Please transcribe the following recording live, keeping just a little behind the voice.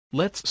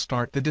Let's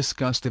start the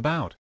discussed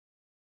about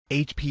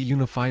HP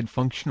Unified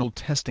Functional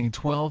Testing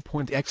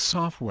 12.x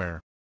software.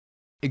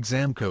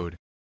 Exam code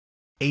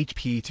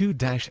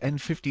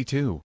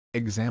HP2-N52.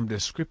 Exam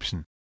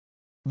description.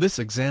 This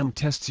exam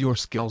tests your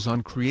skills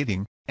on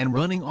creating and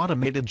running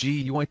automated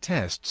GUI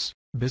tests,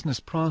 business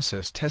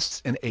process tests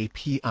and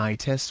API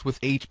tests with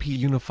HP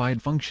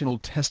Unified Functional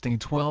Testing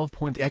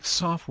 12.x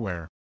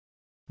software.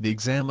 The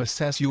exam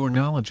assesses your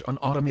knowledge on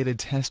automated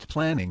test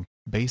planning,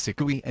 basic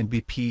GUI and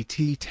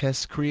BPT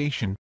test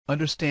creation,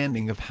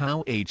 understanding of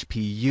how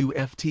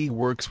HPUFT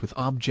works with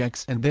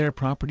objects and their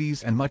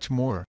properties and much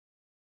more.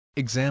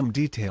 Exam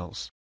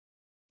details.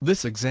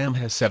 This exam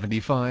has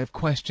 75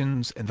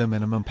 questions and the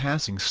minimum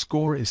passing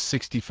score is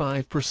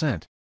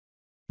 65%.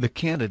 The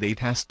candidate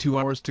has 2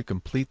 hours to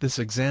complete this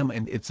exam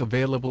and it's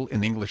available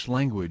in English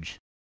language.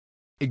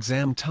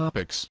 Exam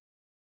topics: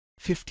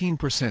 15%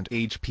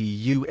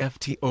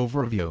 HPUFT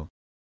overview,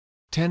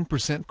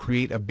 10%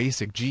 create a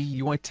basic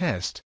GUI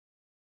test,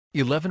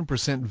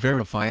 11%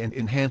 verify and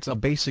enhance a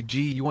basic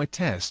GUI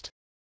test,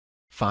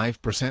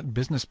 5%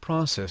 business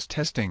process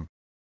testing,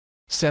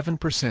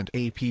 7%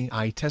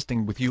 API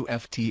testing with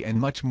UFT and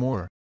much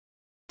more.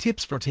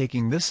 Tips for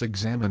taking this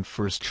exam and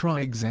first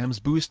try.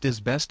 ExamsBoost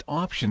is best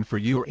option for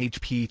your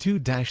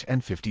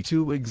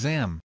HP2-N52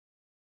 exam.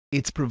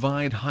 It's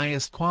provide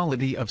highest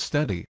quality of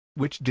study,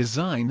 which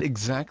designed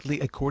exactly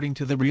according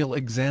to the real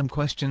exam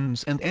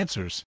questions and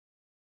answers.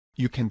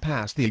 You can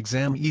pass the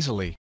exam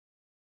easily.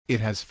 It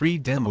has free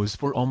demos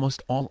for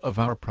almost all of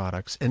our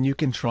products and you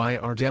can try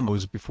our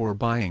demos before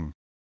buying.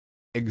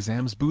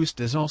 ExamsBoost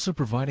is also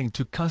providing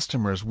to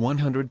customers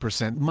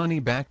 100%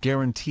 money-back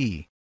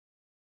guarantee.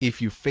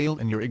 If you fail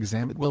in your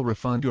exam, it will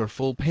refund your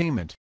full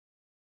payment.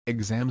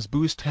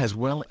 ExamsBoost has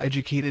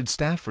well-educated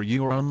staff for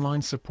your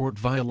online support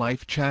via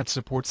live chat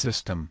support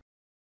system.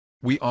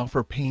 We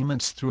offer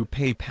payments through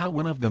PayPal,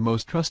 one of the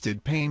most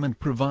trusted payment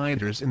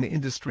providers in the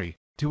industry,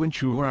 to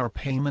ensure our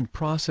payment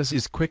process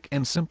is quick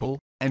and simple,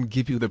 and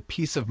give you the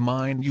peace of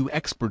mind you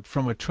expect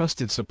from a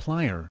trusted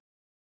supplier.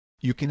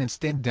 You can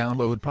instant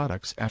download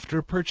products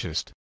after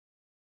purchased.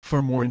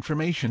 For more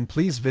information,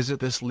 please visit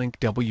this link: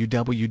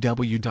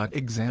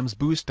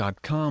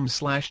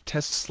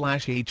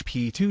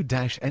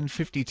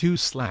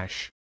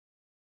 www.examsboost.com/test/HP2-N52/.